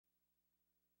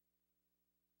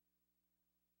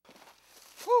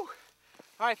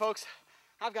All right, folks,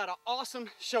 I've got an awesome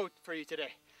show for you today.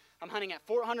 I'm hunting at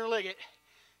Fort Hunter Liggett,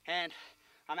 and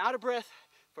I'm out of breath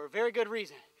for a very good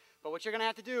reason. But what you're gonna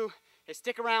have to do is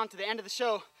stick around to the end of the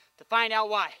show to find out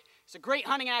why. It's a great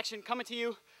hunting action coming to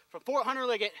you from Fort Hunter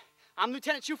Liggett. I'm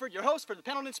Lieutenant Shuford, your host for the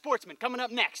Pendleton Sportsman. Coming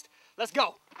up next, let's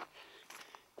go.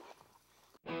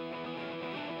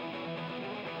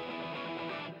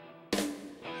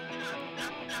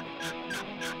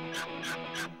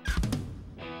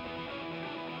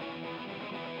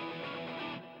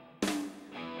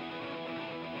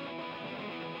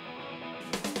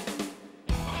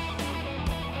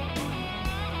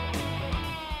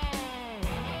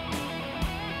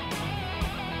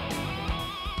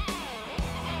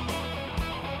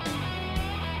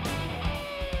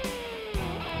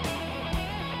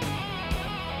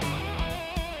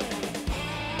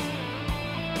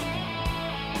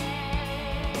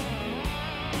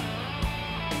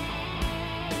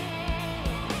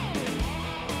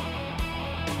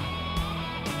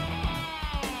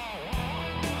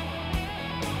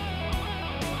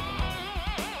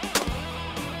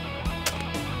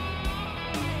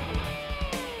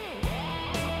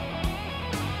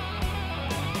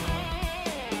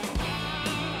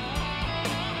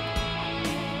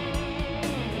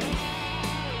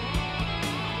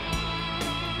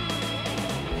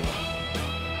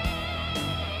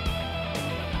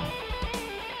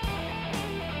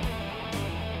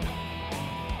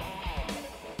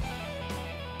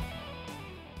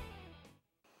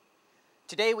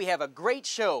 Today we have a great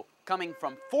show coming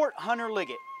from Fort Hunter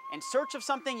Liggett in search of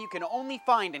something you can only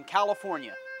find in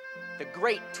California, the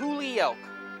great Tule Elk.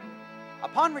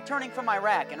 Upon returning from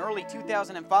Iraq in early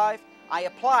 2005, I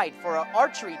applied for an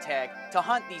archery tag to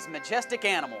hunt these majestic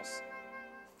animals.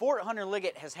 Fort Hunter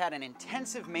Liggett has had an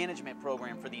intensive management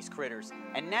program for these critters,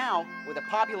 and now, with a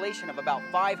population of about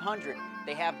 500,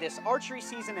 they have this archery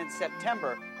season in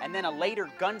September and then a later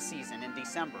gun season in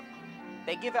December.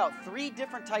 They give out 3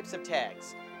 different types of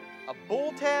tags: a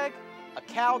bull tag, a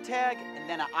cow tag, and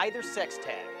then an either sex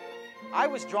tag. I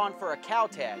was drawn for a cow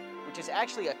tag, which is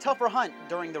actually a tougher hunt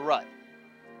during the rut.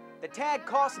 The tag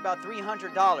costs about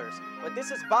 $300, but this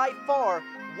is by far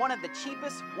one of the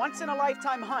cheapest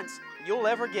once-in-a-lifetime hunts you'll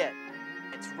ever get.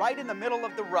 It's right in the middle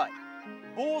of the rut.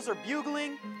 Bulls are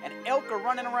bugling and elk are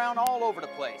running around all over the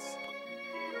place.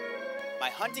 My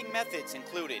hunting methods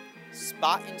included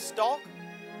spot and stalk,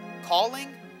 calling,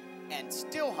 and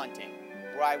still hunting,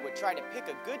 where I would try to pick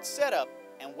a good setup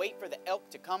and wait for the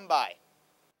elk to come by.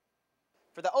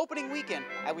 For the opening weekend,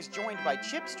 I was joined by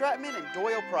Chip Stratman and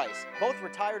Doyle Price, both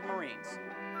retired Marines.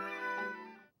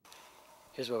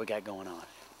 Here's what we got going on.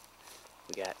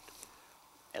 We got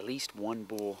at least 1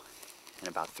 bull and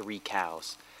about 3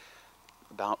 cows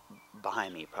about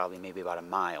behind me, probably maybe about a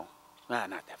mile. Well,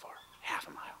 not that far, half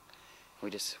a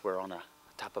mile. We're on the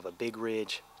top of a big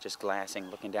ridge, just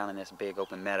glassing, looking down in this big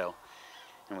open meadow,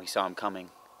 and we saw him coming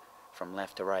from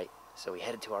left to right. So we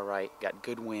headed to our right, got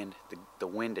good wind. The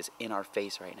wind is in our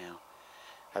face right now.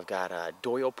 I've got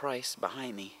Doyle Price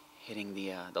behind me hitting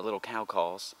the little cow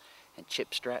calls, and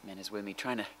Chip Stratman is with me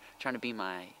trying to be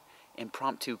my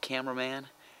impromptu cameraman.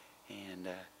 And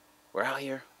we're out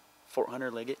here, Fort Hunter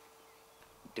Liggett,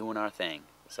 doing our thing.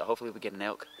 So hopefully we get an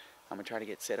elk. I'm gonna try to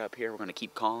get set up here. We're gonna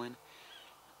keep calling.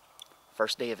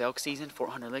 First day of elk season, Fort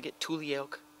Hunter Liggett, Tule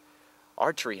Elk,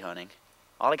 archery hunting.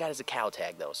 All I got is a cow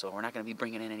tag though, so we're not going to be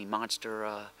bringing in any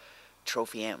monster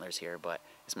trophy antlers here, but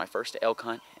it's my first elk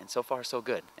hunt, and so far so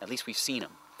good. At least we've seen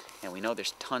them, and we know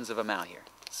there's tons of them out here.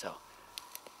 So,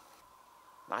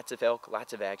 lots of elk,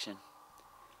 lots of action.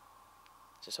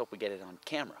 Just hope we get it on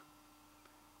camera.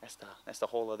 That's the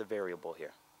whole other variable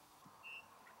here.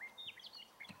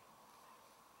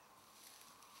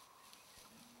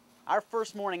 Our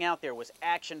first morning out there was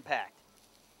action-packed.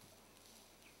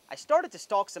 I started to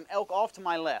stalk some elk off to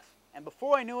my left, and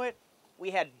before I knew it,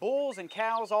 we had bulls and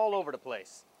cows all over the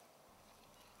place.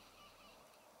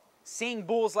 Seeing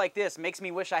bulls like this makes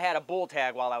me wish I had a bull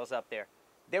tag while I was up there.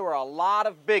 There were a lot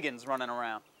of biggins running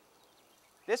around.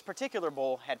 This particular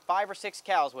bull had 5 or 6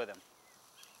 cows with him.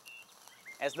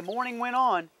 As the morning went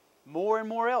on, more and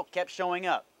more elk kept showing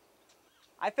up.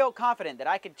 I felt confident that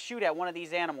I could shoot at one of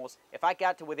these animals if I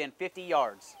got to within 50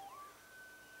 yards.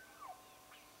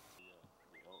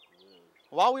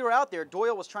 While we were out there,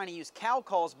 Doyle was trying to use cow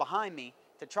calls behind me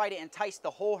to try to entice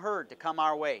the whole herd to come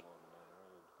our way.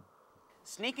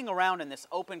 Sneaking around in this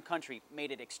open country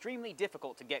made it extremely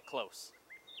difficult to get close.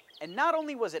 And not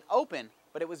only was it open,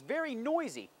 but it was very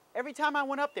noisy. Every time I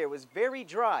went up there, it was very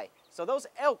dry, so those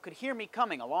elk could hear me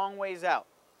coming a long ways out.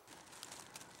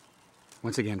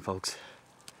 Once again, folks,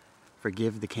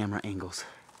 forgive the camera angles.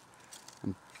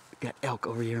 I'm Got elk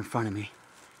over here in front of me.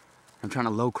 I'm trying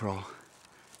to low crawl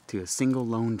to a single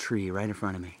lone tree right in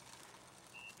front of me.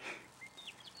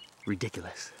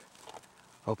 Ridiculous.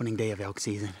 Opening day of elk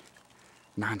season.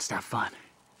 Non-stop fun.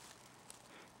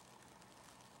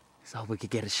 So hope we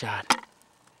could get a shot.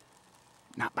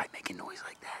 Not by making noise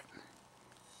like that.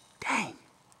 Dang.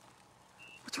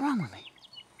 What's wrong with me?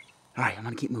 All right, I'm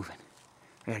gonna keep moving.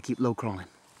 I gotta keep low crawling.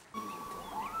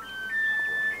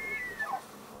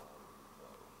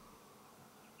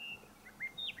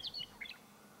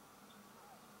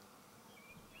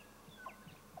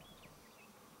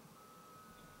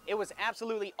 It was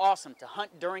absolutely awesome to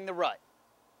hunt during the rut.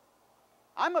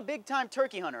 I'm a big-time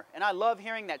turkey hunter, and I love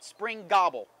hearing that spring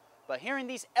gobble, but hearing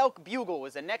these elk bugle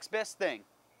was the next best thing.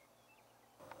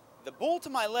 The bull to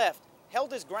my left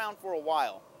held his ground for a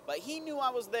while, but he knew I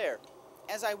was there.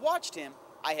 As I watched him,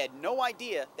 I had no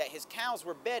idea that his cows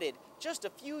were bedded just a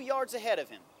few yards ahead of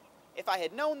him. If I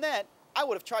had known that, I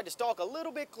would have tried to stalk a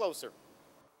little bit closer.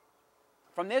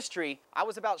 From this tree, I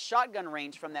was about shotgun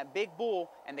range from that big bull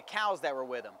and the cows that were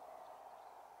with him.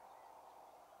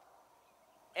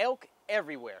 Elk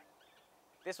everywhere.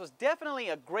 This was definitely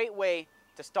a great way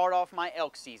to start off my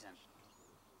elk season.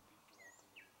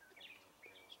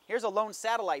 Here's a lone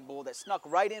satellite bull that snuck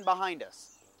right in behind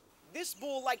us. This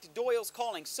bull liked Doyle's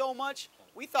calling so much,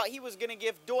 we thought he was gonna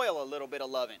give Doyle a little bit of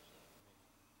loving.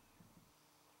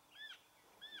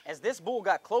 As this bull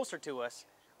got closer to us,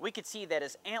 we could see that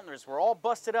his antlers were all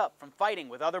busted up from fighting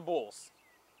with other bulls.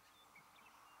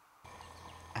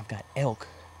 I've got elk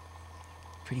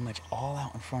pretty much all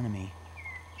out in front of me.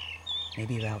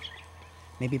 Maybe about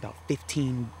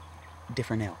 15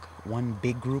 different elk. One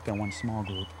big group and one small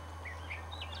group.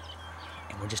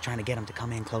 And we're just trying to get them to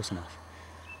come in close enough.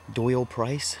 Doyle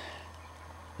Price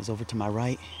is over to my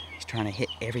right. He's trying to hit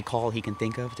every call he can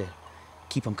think of to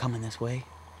keep them coming this way.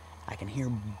 I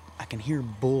can hear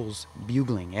bulls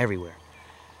bugling everywhere.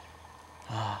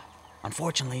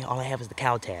 Unfortunately, all I have is the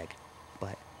cow tag,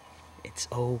 but it's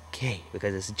okay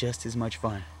because it's just as much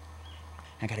fun.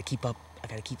 I gotta keep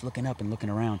looking up and looking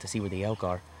around to see where the elk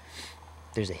are.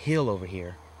 There's a hill over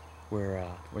here where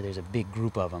there's a big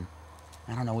group of them.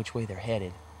 I don't know which way they're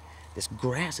headed. This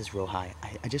grass is real high.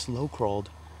 I just low crawled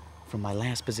from my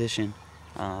last position,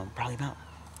 probably about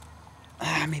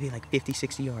maybe like 50,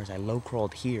 60 yards. I low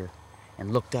crawled here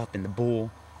and looked up, and the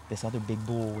bull, this other big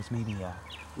bull, was maybe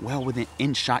well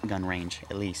in shotgun range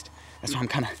at least. That's why I'm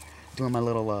kind of doing my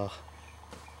little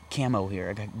camo here.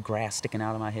 I got grass sticking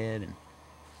out of my head and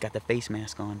got the face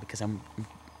mask on because I'm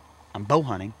bow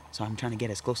hunting, so I'm trying to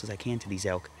get as close as I can to these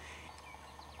elk.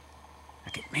 I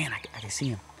can see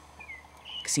him.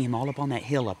 I can see him all up on that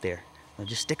hill up there. So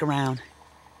just stick around.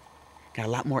 Got a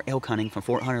lot more elk hunting from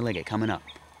Fort Hunter Liggett coming up.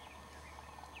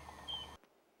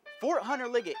 Fort Hunter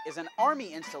Liggett is an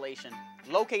Army installation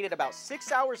located about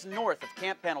 6 hours north of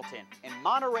Camp Pendleton in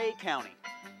Monterey County.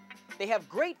 They have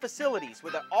great facilities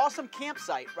with an awesome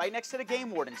campsite right next to the game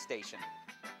warden station.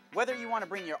 Whether you want to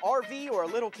bring your RV or a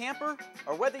little camper,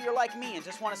 or whether you're like me and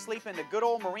just want to sleep in the good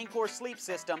old Marine Corps sleep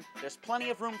system, there's plenty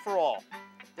of room for all.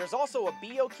 There's also a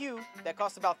BOQ that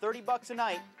costs about 30 bucks a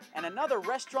night, and another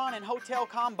restaurant and hotel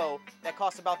combo that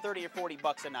costs about 30 or 40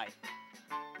 bucks a night.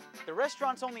 The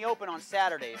restaurant's only open on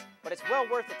Saturdays, but it's well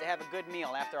worth it to have a good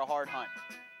meal after a hard hunt.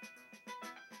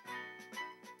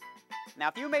 Now,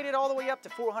 if you made it all the way up to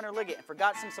Fort Hunter Liggett and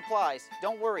forgot some supplies,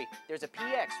 don't worry, there's a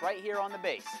PX right here on the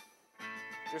base.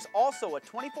 There's also a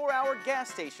 24-hour gas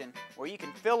station where you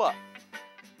can fill up.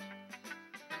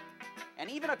 And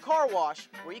even a car wash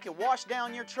where you can wash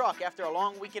down your truck after a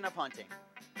long weekend of hunting.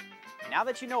 Now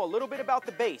that you know a little bit about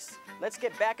the base, let's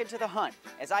get back into the hunt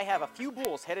as I have a few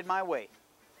bulls headed my way.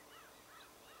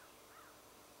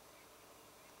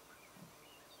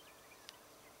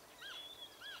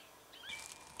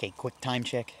 Okay, quick time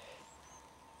check.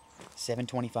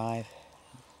 7:25.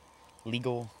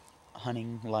 Legal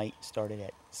hunting light started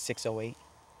at 6:08.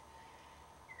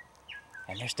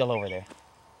 And they're still over there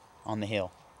on the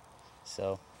hill.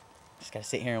 So, just gotta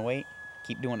sit here and wait.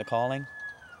 Keep doing the calling.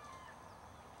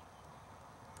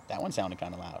 That one sounded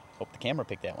kind of loud. Hope the camera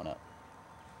picked that one up.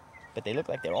 But they look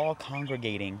like they're all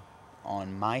congregating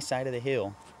on my side of the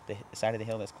hill, the side of the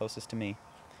hill that's closest to me.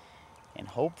 And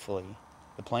hopefully,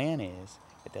 the plan is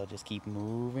that they'll just keep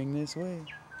moving this way,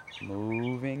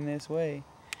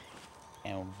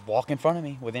 and walk in front of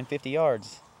me within 50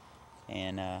 yards.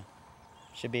 And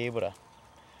should be able to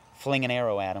fling an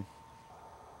arrow at them.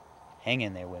 Hang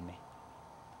in there with me.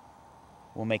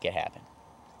 We'll make it happen.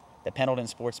 The Pendleton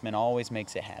Sportsman always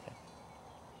makes it happen.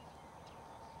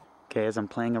 Okay, as I'm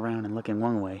playing around and looking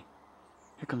one way,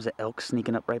 here comes an elk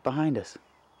sneaking up right behind us.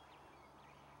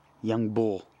 Young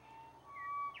bull.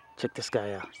 Check this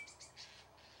guy out.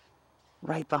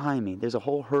 Right behind me. There's a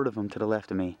whole herd of them to the left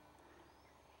of me.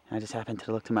 And I just happened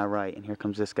to look to my right, and here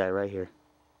comes this guy right here.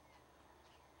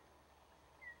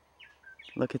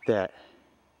 Look at that.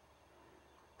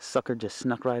 Sucker just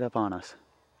snuck right up on us.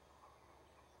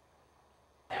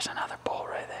 There's another bull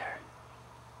right there.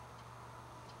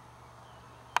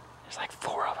 There's like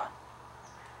 4 of them.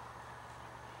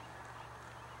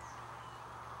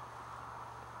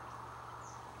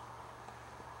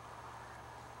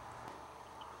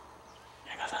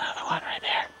 There goes another one right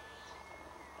there.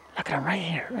 Look at him right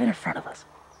here, right in front of us.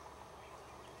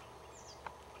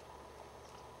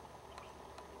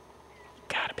 You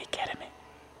gotta be kidding me.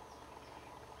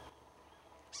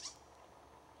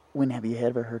 When have you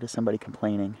ever heard of somebody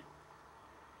complaining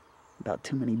about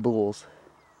too many bulls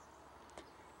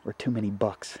or too many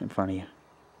bucks in front of you?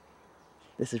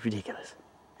 This is ridiculous.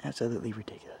 Absolutely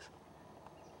ridiculous.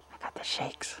 I got the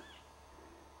shakes.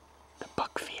 The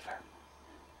buck fever.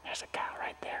 There's a cow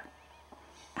right there.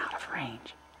 Out of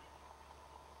range.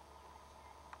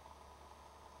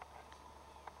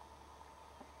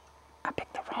 I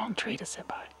picked the wrong tree to sit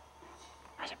by.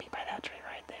 I should be by that tree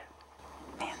right there.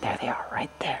 Man, there they are, right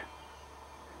there.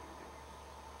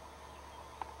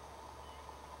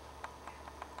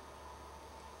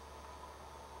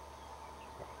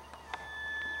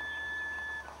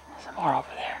 There's some more over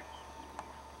there.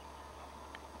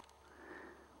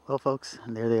 Well, folks,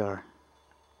 there they are.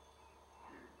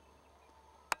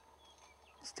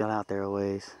 Still out there a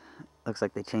ways. Looks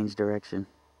like they changed direction.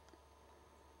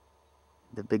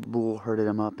 The big bull herded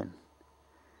them up and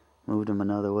moved them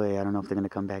another way. I don't know if they're going to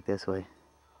come back this way.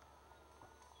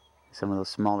 Some of those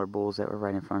smaller bulls that were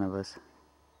right in front of us.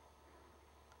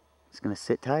 Just going to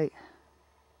sit tight.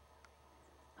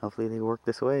 Hopefully they work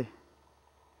this way.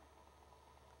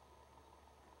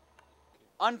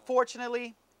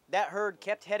 Unfortunately, that herd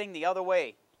kept heading the other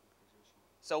way.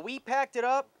 So we packed it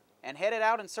up and headed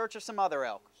out in search of some other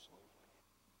elk.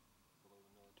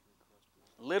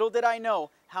 Little did I know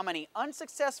how many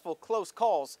unsuccessful close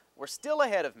calls were still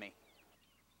ahead of me.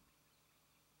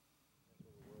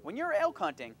 When you're elk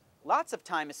hunting, lots of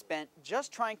time is spent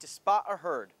just trying to spot a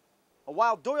herd.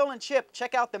 While Doyle and Chip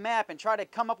check out the map and try to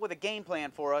come up with a game plan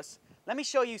for us, let me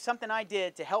show you something I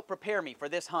did to help prepare me for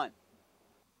this hunt.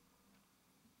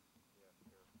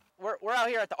 We're out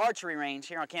here at the archery range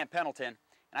here on Camp Pendleton, and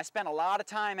I spent a lot of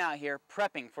time out here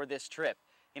prepping for this trip.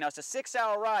 You know, it's a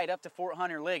 6-hour ride up to Fort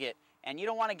Hunter Liggett, and you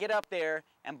don't want to get up there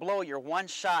and blow your one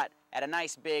shot at a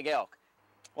nice big elk.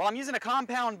 Well, I'm using a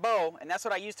compound bow, and that's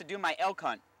what I use to do my elk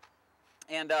hunt.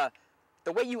 And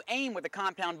the way you aim with a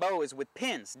compound bow is with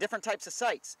pins, different types of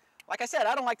sights. Like I said,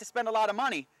 I don't like to spend a lot of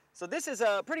money, so this is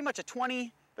pretty much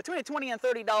between a $20 and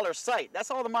 $30 sight. That's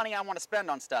all the money I want to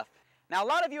spend on stuff. Now, a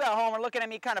lot of you at home are looking at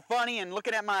me kind of funny and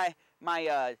looking at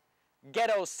my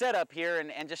ghetto setup here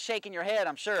and just shaking your head,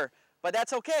 I'm sure. But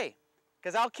that's okay,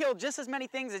 because I'll kill just as many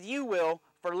things as you will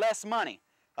for less money.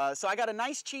 So I got a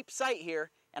nice cheap sight here,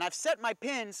 and I've set my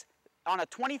pins on a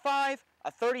 25,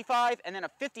 a 35, and then a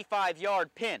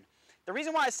 55-yard pin. The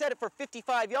reason why I set it for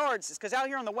 55 yards is because out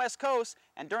here on the West Coast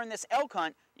and during this elk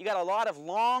hunt, you got a lot of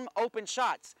long open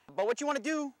shots. But what you want to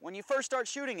do when you first start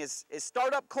shooting is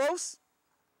start up close,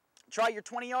 try your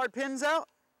 20-yard pins out,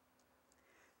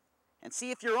 and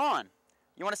see if you're on.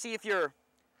 You want to see if you're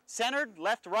centered,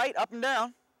 left, right, up and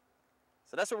down.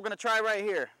 So that's what we're going to try right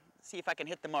here. See if I can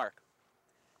hit the mark.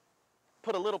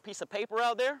 Put a little piece of paper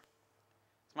out there.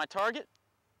 It's my target.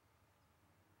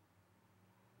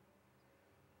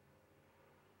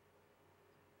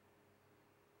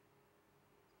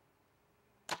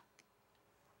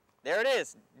 There it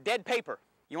is, dead paper.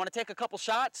 You want to take a couple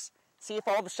shots, see if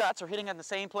all the shots are hitting in the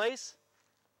same place.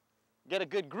 Get a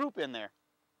good group in there.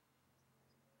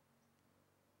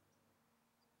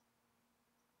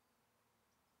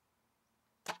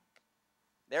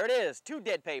 There it is, 2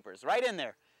 dead papers right in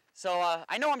there. So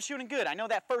I know I'm shooting good. I know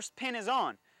that first pin is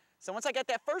on. So once I get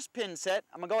that first pin set,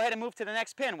 I'm going to go ahead and move to the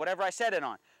next pin, whatever I set it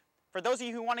on. For those of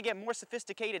you who want to get more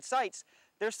sophisticated sights,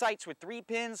 there's sights with 3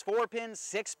 pins, 4 pins,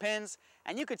 6 pins,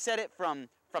 and you could set it from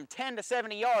 10 to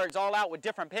 70 yards all out with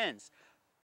different pins.